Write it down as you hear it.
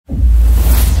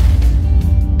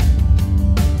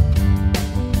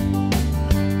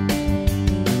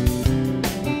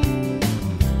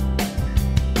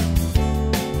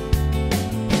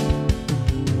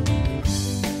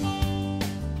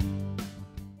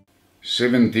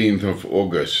17th of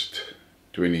August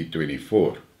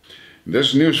 2024.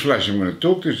 This newsflash, I'm going to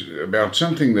talk about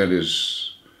something that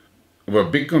is of a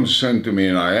big concern to me,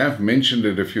 and I have mentioned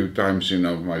it a few times in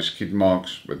my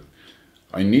Skidmarks, but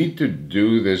I need to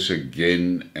do this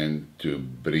again and to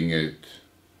bring it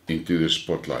into the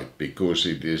spotlight because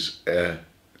it is a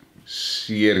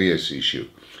serious issue.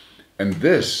 And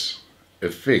this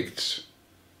affects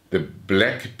the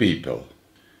black people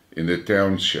in the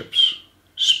townships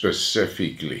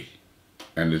specifically,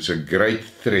 and it's a great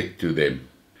threat to them.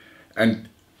 And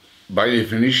by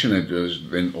definition, it is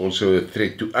then also a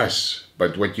threat to us.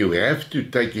 But what you have to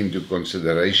take into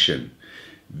consideration,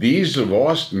 these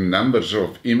vast numbers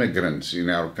of immigrants in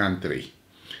our country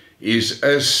is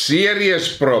a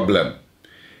serious problem.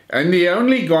 And the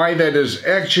only guy that is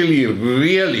actually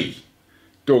really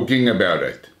talking about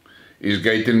it is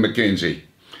Gayton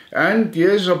and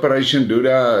yes, Operation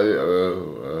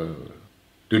Dudula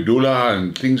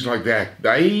and things like that.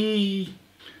 They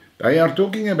are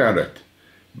talking about it.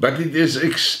 But it is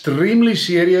extremely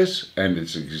serious and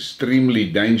it's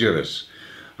extremely dangerous.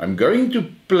 I'm going to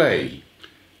play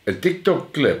a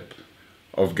TikTok clip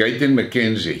of Gayton.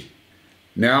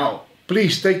 Now,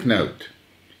 please take note.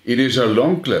 It is a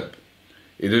long clip.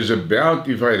 It is about,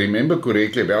 if I remember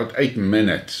correctly, about 8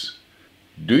 minutes.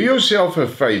 Do yourself a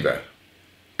favor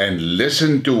and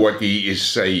listen to what he is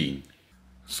saying.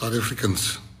 South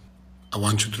Africans, I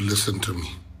want you to listen to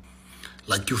me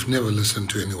like you've never listened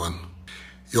to anyone.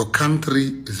 Your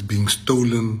country is being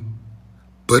stolen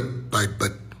bit by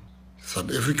bit.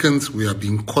 South Africans, we are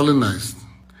being colonized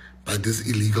by these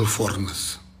illegal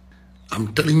foreigners.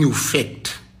 I'm telling you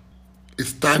fact.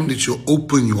 It's time that you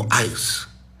open your eyes.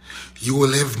 You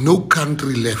will have no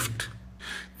country left.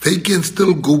 They can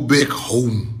still go back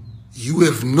home. You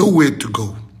have nowhere to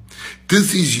go.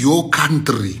 This is your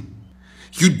country.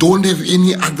 You don't have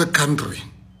any other country.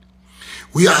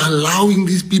 We are allowing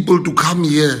these people to come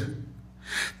here.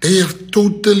 They have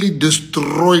totally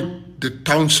destroyed the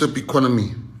township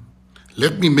economy.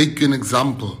 Let me make you an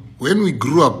example. When we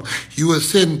grew up, you were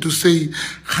sent to say,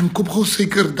 "Gaan koop gou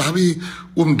suiker daai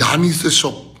oom Dani se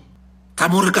shop.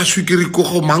 Kamore ka suiker ko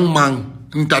gou mang mang,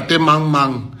 ntate mang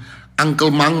mang,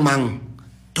 uncle mang mang."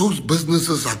 Those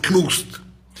businesses are closed.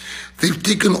 They've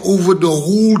taken over the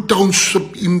whole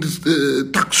township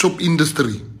tuck shop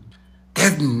industry.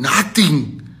 There's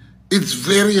nothing. It's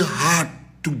very hard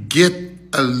to get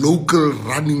a local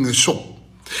running a shop.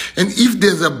 And if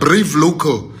there's a brave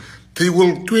local,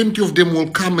 20 of them will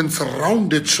come and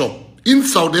surround that shop in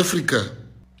South Africa.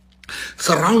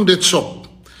 Surround that shop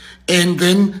and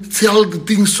then sell the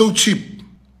things so cheap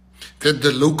that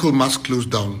the local must close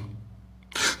down.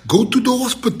 Go to the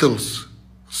hospitals.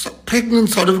 Pregnant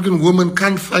South African women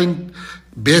can't find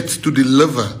beds to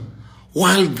deliver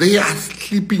while they are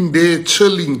sleeping there,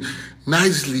 chilling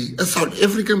nicely. A South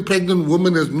African pregnant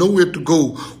woman has nowhere to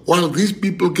go while these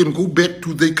people can go back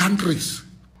to their countries.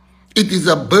 It is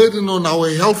a burden on our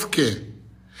healthcare.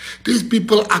 These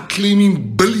people are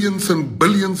claiming billions and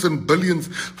billions and billions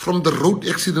from the road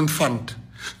accident fund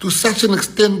to such an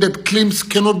extent that claims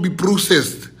cannot be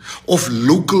processed of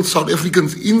local South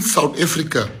Africans in South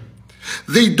Africa.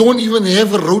 They don't even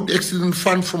have a road accident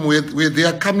fund from where they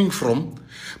are coming from,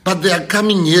 but they are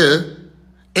coming here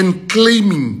and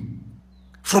claiming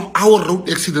from our road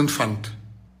accident fund.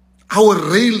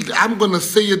 Our rail, I'm going to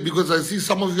say it because I see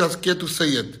some of you are scared to say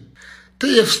it.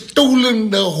 They have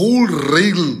stolen the whole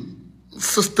rail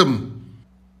system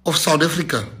of South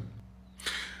Africa.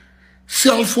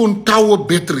 Cell phone tower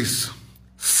batteries,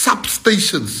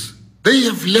 substations, they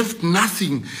have left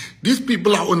nothing. These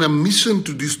people are on a mission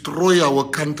to destroy our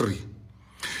country.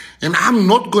 And I'm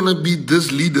not going to be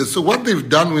this leader. So what they've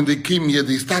done when they came here,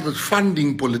 they started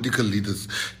funding political leaders.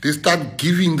 They started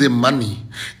giving them money.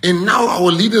 And now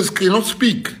our leaders cannot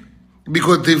speak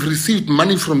because they've received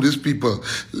money from these people.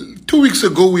 2 weeks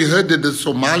ago, we heard that the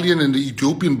Somalian and the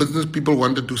Ethiopian business people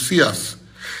wanted to see us.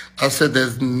 I said,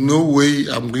 there's no way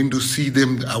I'm going to see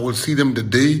them. I will see them the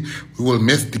day we will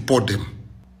mass deport them.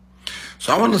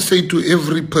 So I want to say to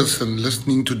every person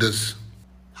listening to this,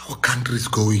 our country is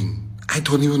going. I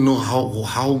don't even know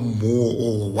how more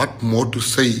or what more to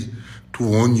say to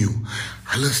warn you.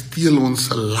 Hulle steel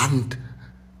ons land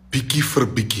bietjie vir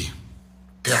bietjie.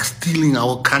 They are stealing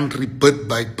our country bit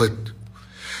by bit.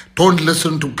 Don't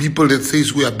listen to people that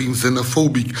says we are being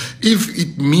xenophobic. If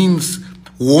it means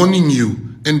warning you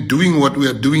and doing what we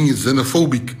are doing is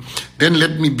xenophobic, then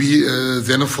let me be a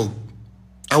xenophobe.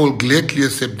 I will gladly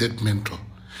accept that mantle.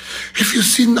 Have you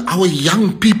seen our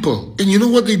young people? And you know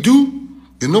what they do?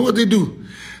 You know what they do?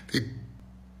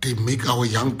 They make our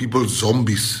young people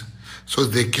zombies. so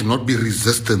there cannot be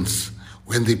resistance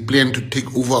when they plan to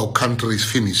take over our country is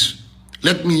finished.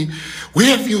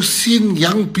 Where have you seen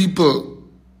young people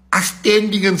are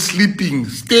standing and sleeping?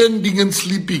 It's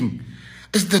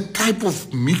the type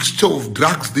of mixture of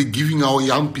drugs they're giving our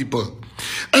young people.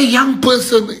 Young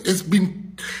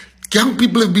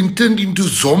people have been turned into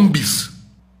zombies.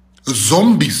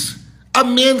 A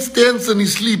man stands and he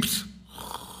sleeps.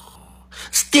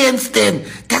 Stand.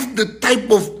 That's the type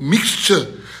of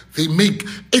mixture they make.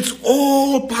 It's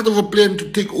all part of a plan to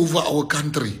take over our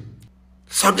country.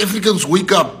 South Africans,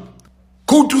 wake up.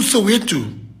 Go to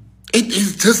Soweto. It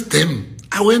is just them.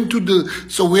 I went to the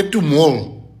Soweto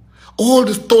Mall. All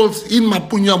the stalls in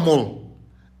Mapunya Mall,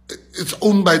 it's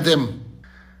owned by them.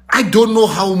 I don't know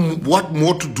what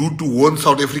more to do to warn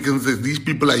South Africans that these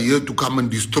people are here to come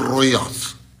and destroy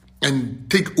us and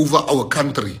take over our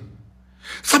country.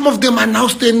 Some of them are now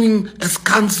standing as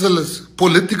councillors,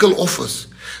 political office.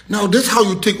 Now, that's how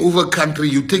you take over a country.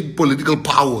 You take political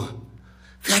power.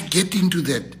 They are getting to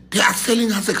that. They are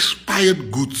selling us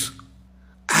expired goods.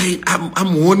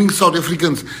 I'm warning South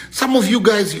Africans. Some of you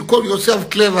guys, you call yourself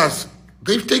clevers.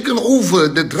 They've taken over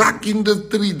the drug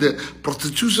industry, the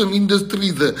prostitution industry,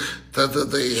 the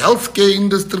healthcare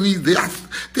industry.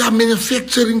 They are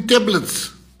manufacturing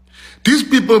tablets. These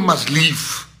people must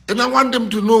leave. And I want them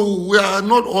to know we are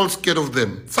not all scared of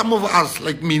them. Some of us,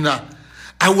 like Mina,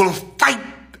 I will fight.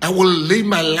 I will lay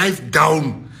my life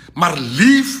down. But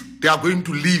leave, they are going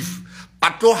to leave. They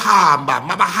are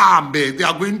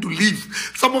going to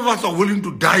leave. Some of us are willing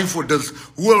to die for this.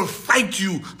 We will fight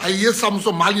you. I hear some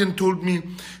Somalian told me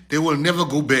they will never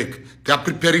go back. They are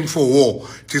preparing for war.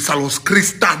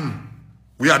 Christian.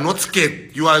 We are not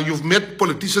scared. You've met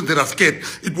politicians that are scared.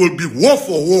 It will be war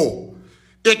for war.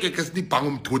 I'm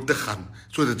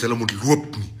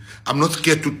not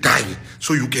scared to die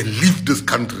so you can leave this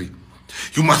country.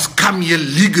 You must come here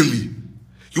legally.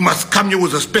 You must come here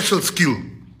with a special skill.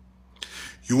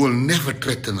 You will never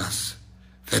threaten us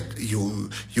that you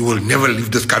will never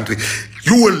leave this country.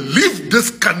 You will leave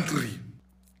this country.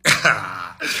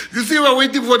 You see, we're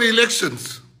waiting for the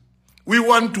elections. We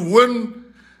want to win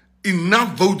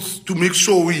enough votes to make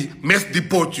sure we mass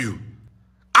deport you.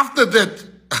 After that,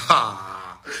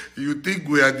 you think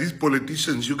we are these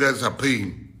politicians you guys are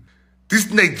paying. These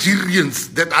Nigerians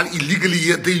that are illegally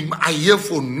here, they are here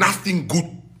for nothing good.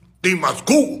 They must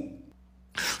go.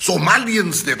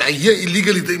 Somalians that are here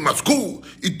illegally, they must go.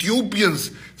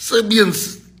 Ethiopians,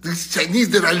 Serbians, these Chinese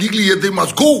that are illegally here, they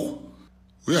must go.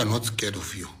 We are not scared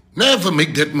of you. Never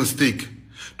make that mistake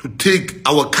to take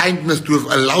our kindness to have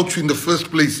allowed you in the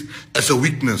first place as a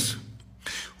weakness.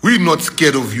 We're not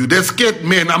scared of you. They're scared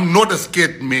men. I'm not a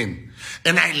scared man.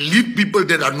 And I lead people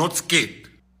that are not scared.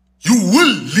 You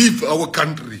will leave our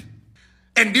country.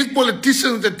 And these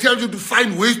politicians that tell you to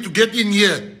find ways to get in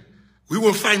here, we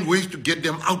will find ways to get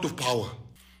them out of power.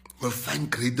 We'll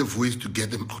find creative ways to get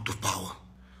them out of power.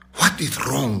 What is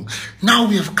wrong? Now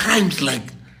we have crimes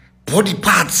like body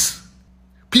parts.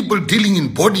 People dealing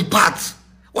in body parts.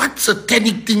 What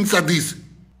satanic things are these?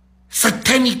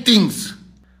 Satanic things.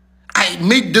 I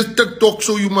made this TikTok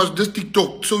so you must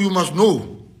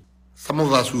know. Some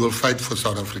of us, we will fight for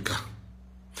South Africa.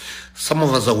 Some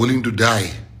of us are willing to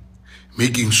die,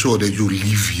 making sure that you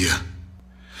live here.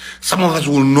 Some of us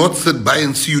will not sit by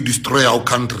and see you destroy our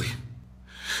country.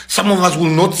 Some of us will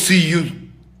not see you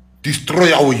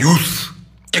destroy our youth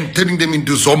and turning them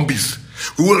into zombies.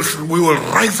 We will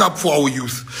rise up for our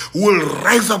youth. We will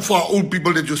rise up for our old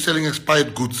people that you're selling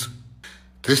expired goods.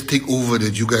 This takeover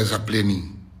that you guys are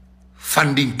planning,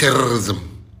 funding terrorism,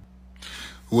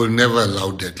 we will never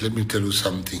allow that. Let me tell you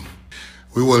something.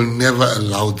 We will never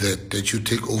allow that you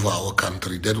take over our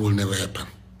country. That will never happen.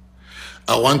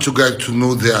 I want you guys to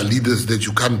know there are leaders that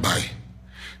you can't buy.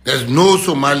 There's no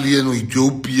Somalian or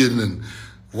Ethiopian and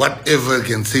whatever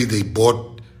can say they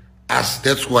bought us.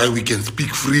 That's why we can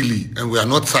speak freely and we are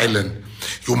not silent.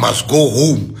 You must go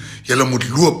home.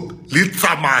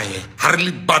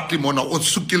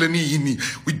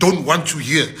 We don't want you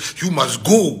here. You must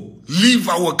go. Leave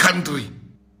our country.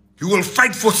 You will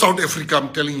fight for South Africa,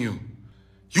 I'm telling you.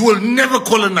 You will never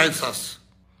colonize us.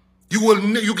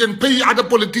 You can pay other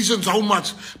politicians how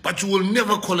much, but you will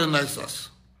never colonize us.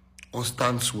 Ons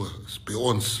stands by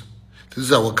ons. This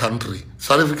is our country.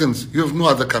 South Africans, you have no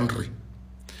other country.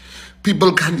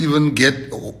 People can't even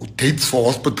get dates for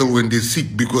hospital when they're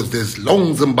sick because there's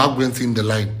long Zimbabweans in the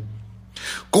line.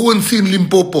 Go and see in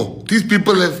Limpopo. These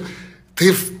people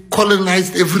they've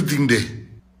colonized everything there.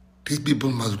 These people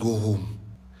must go home.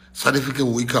 South Africa,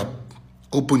 wake up.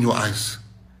 Open your eyes.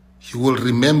 You will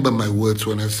remember my words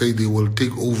when I say they will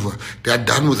take over. They are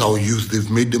done with our youth. They've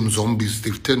made them zombies.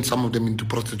 They've turned some of them into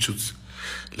prostitutes.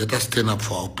 Let us stand up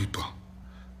for our people.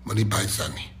 Money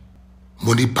Baizani.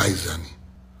 Money Baizani.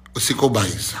 Osiko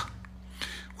Baiza.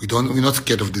 We're not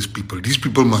scared of these people. These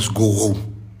people must go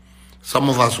home. Some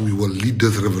of us, we will lead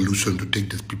this revolution to take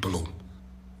these people home.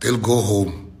 They'll go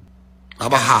home.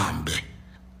 Abahambe.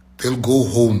 They'll go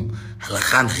home.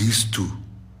 Halakan used to.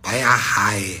 Baya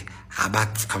hae.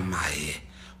 Abat amaye.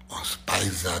 Ons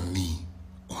Baizani.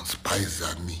 Ons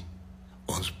Baizani.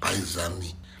 Ons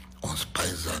Baizani. Ons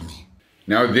Baizani.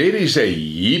 Now there is a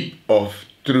heap of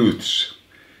truths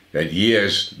that he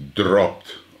has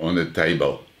dropped on the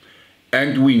table.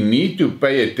 And we need to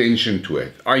pay attention to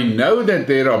it. I know that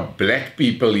there are black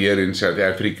people here in South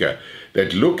Africa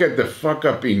that look at the fuck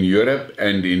up in Europe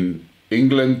and in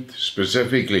England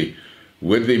specifically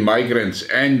with the migrants,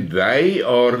 and they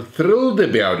are thrilled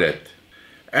about it.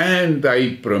 And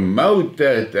they promote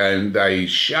it and they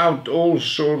shout all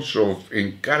sorts of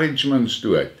encouragements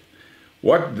to it.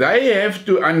 What they have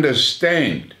to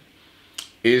understand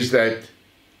is that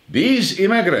these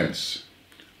immigrants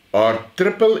are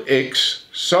XXX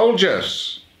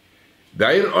soldiers.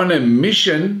 They're on a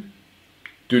mission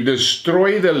to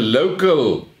destroy the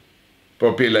local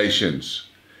populations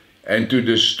and to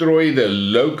destroy the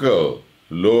local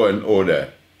law and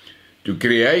order, to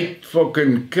create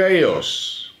fucking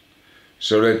chaos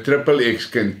so that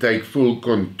XXX can take full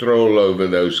control over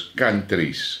those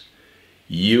countries.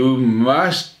 You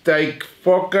must take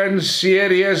fucking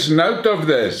serious note of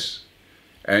this.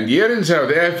 And here in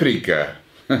South Africa,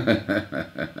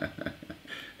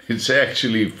 it's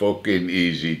actually fucking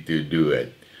easy to do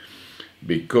it,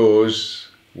 because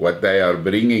what they are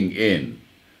bringing in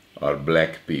are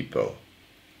black people,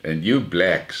 and you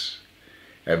blacks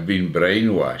have been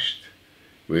brainwashed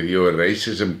with your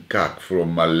racism cuck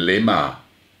from Malema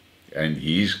and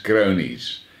his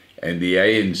cronies and the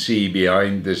ANC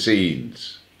behind the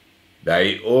scenes.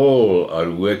 They all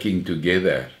are working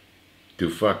together to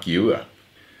fuck you up,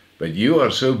 but you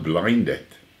are so blinded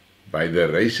by the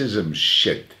racism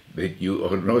shit that you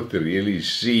are not really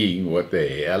seeing what the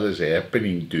hell is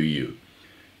happening to you.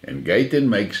 And Gayton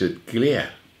makes it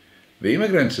clear. The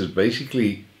immigrants is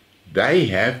basically, they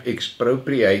have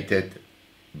expropriated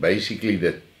basically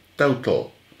the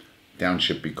total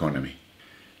township economy.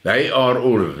 They are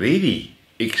already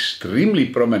extremely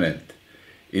prominent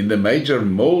in the major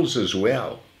malls as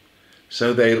well.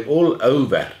 So they're all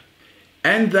over.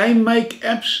 And they make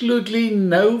absolutely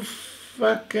no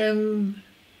fucking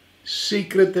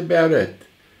secret about it.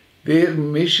 Their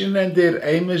mission and their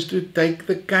aim is to take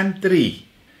the country.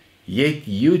 Yet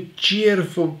you cheer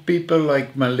for people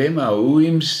like Malema, who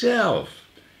himself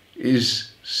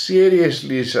is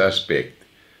seriously suspect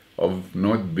of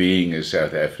not being a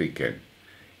South African.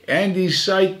 And his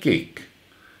sidekick,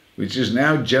 which has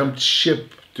now jumped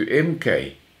ship to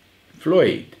MK,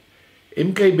 Floyd.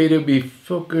 MK better be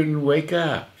fucking wake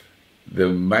up. The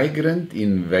migrant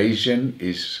invasion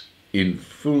is in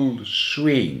full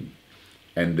swing.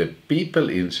 And the people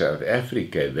in South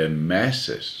Africa, the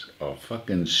masses, are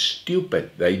fucking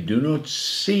stupid. They do not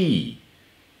see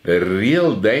the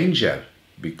real danger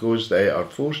because they are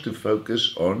forced to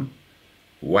focus on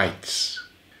whites.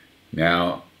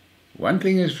 Now, one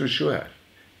thing is for sure.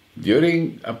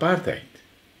 During apartheid,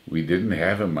 we didn't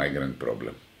have a migrant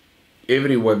problem.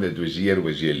 Everyone that was here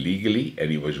legally and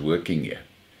he was working here.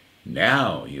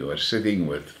 Now you are sitting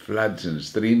with floods and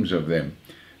streams of them.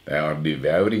 They are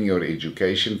devouring your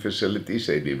education facilities,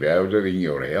 they're devouring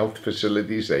your health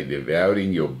facilities, they're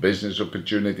devouring your business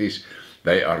opportunities.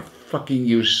 They are fucking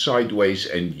you sideways,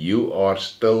 and you are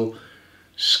still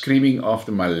screaming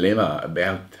after Malema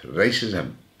about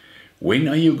racism. When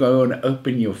are you going to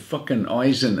open your fucking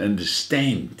eyes and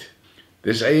understand?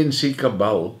 This ANC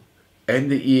cabal and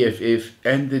the EFF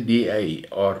and the DA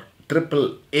are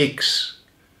XXX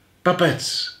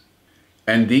puppets.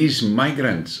 And these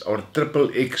migrants are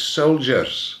XXX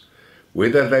soldiers,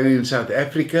 whether they're in South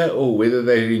Africa or whether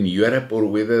they're in Europe or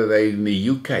whether they're in the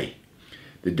UK.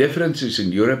 The difference is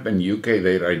in Europe and UK,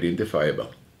 they're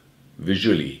identifiable.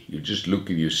 Visually, you just look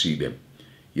and you see them.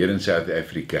 Here in South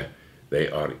Africa, they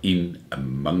are in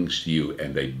amongst you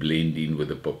and they blend in with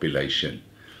the population.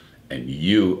 And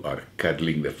you are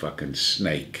cuddling the fucking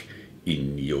snake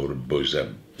in your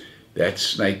bosom. That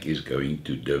snake is going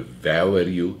to devour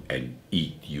you and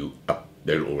eat you up.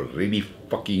 They're already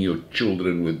fucking your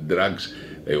children with drugs.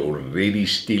 They're already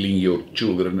stealing your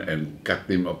children and cut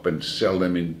them up and sell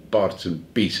them in parts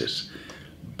and pieces.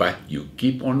 But you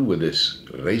keep on with this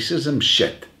racism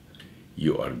shit,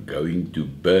 you are going to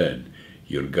burn.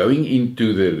 You're going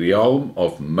into the realm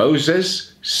of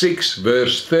Moses 6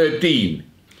 verse 13.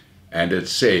 And it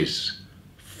says,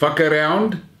 fuck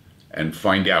around and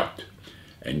find out.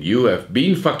 And you have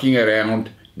been fucking around,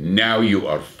 now you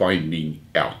are finding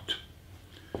out.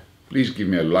 Please give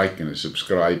me a like and a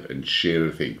subscribe and share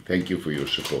a thing. Thank you for your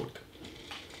support.